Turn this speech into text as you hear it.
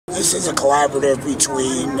This is a collaborative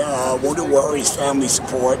between Wounded Warriors Family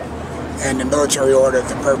Support and the Military Order of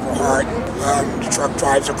the Purple Heart. The truck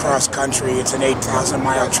drives across country. It's an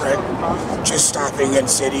 8,000-mile trip, just stopping in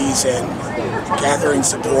cities and gathering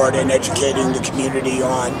support and educating the community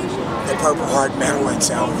on the Purple Heart medal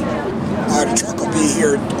itself. The truck will be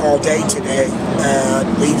here all day today.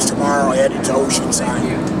 Leaves tomorrow, headed to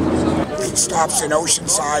Oceanside. It stops in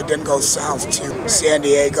Oceanside, then goes south to San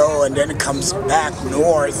Diego, and then it comes back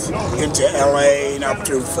north into LA and up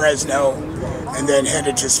through Fresno, and then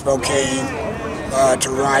headed to Spokane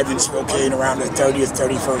to arrive in Spokane around the 30th,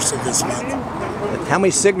 31st of this month. How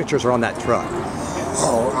many signatures are on that truck?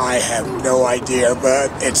 Oh, I have no idea,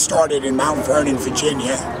 but it started in Mount Vernon,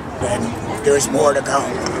 Virginia, and there's more to come.